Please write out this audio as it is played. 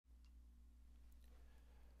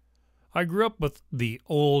I grew up with the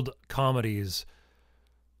old comedies,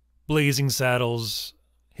 Blazing Saddles,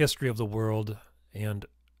 History of the World, and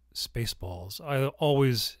Spaceballs. I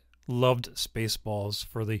always loved Spaceballs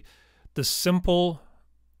for the simple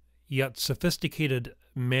yet sophisticated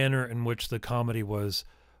manner in which the comedy was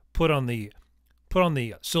put on the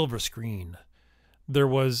silver screen. There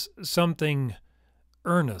was something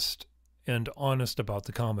earnest and honest about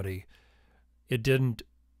the comedy. It didn't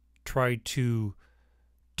try to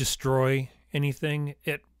destroy anything.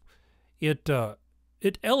 It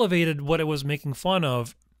elevated what it was making fun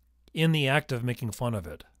of in the act of making fun of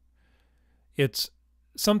it. It's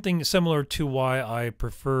something similar to why I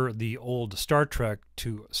prefer the old Star Trek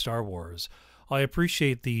to Star Wars. I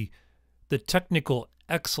appreciate the technical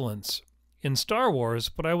excellence in Star Wars,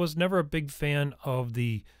 but I was never a big fan of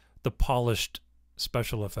the polished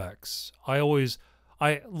special effects. I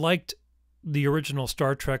liked the original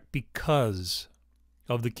Star Trek because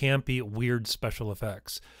of the campy, weird special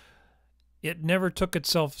effects. It never took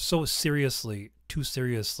itself so seriously, too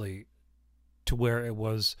seriously, to where it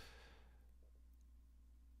was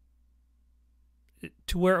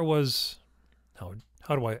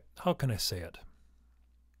how can I say it?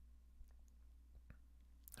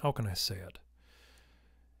 How can I say it?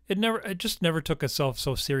 It just never took itself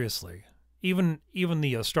so seriously. Even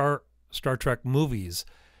the Star Trek movies,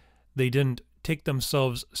 they didn't take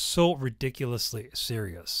themselves so ridiculously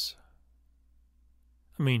serious.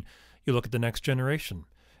 I mean, you look at The Next Generation.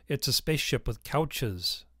 It's a spaceship with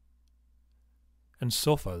couches and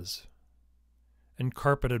sofas and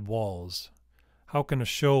carpeted walls. How can a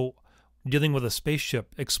show dealing with a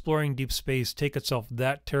spaceship exploring deep space take itself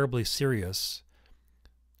that terribly serious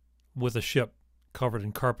with a ship covered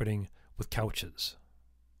in carpeting with couches?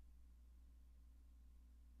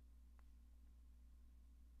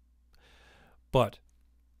 But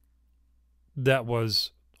that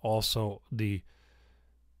was also the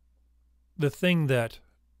thing that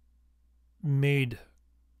made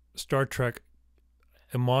Star Trek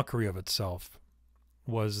a mockery of itself,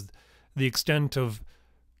 was the extent of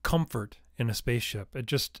comfort in a spaceship. It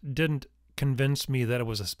just didn't convince me that it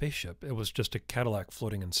was a spaceship. It was just a Cadillac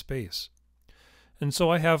floating in space. And so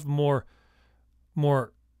I have more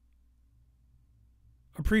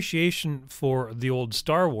appreciation for the old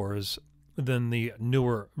Star Wars than the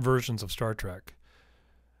newer versions of Star Trek.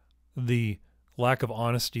 The lack of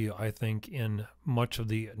honesty, I think, in much of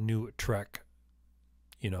the new Trek,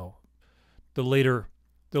 the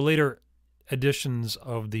later editions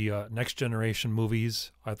of the Next Generation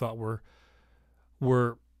movies, I thought were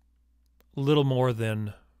little more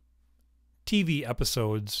than TV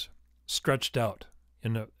episodes stretched out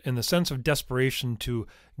in the sense of desperation to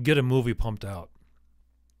get a movie pumped out.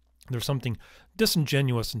 There's something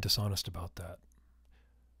disingenuous and dishonest about that.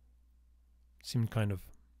 It seemed kind of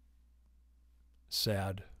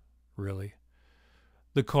sad, really.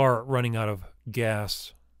 The car running out of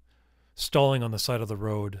gas, stalling on the side of the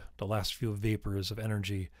road, the last few vapors of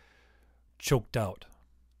energy choked out.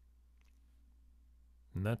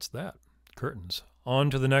 And that's that. Curtains. On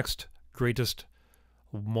to the next greatest,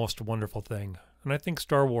 most wonderful thing. And I think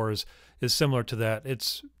Star Wars is similar to that.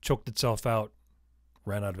 It's choked itself out,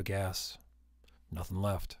 ran out of gas, nothing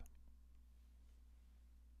left.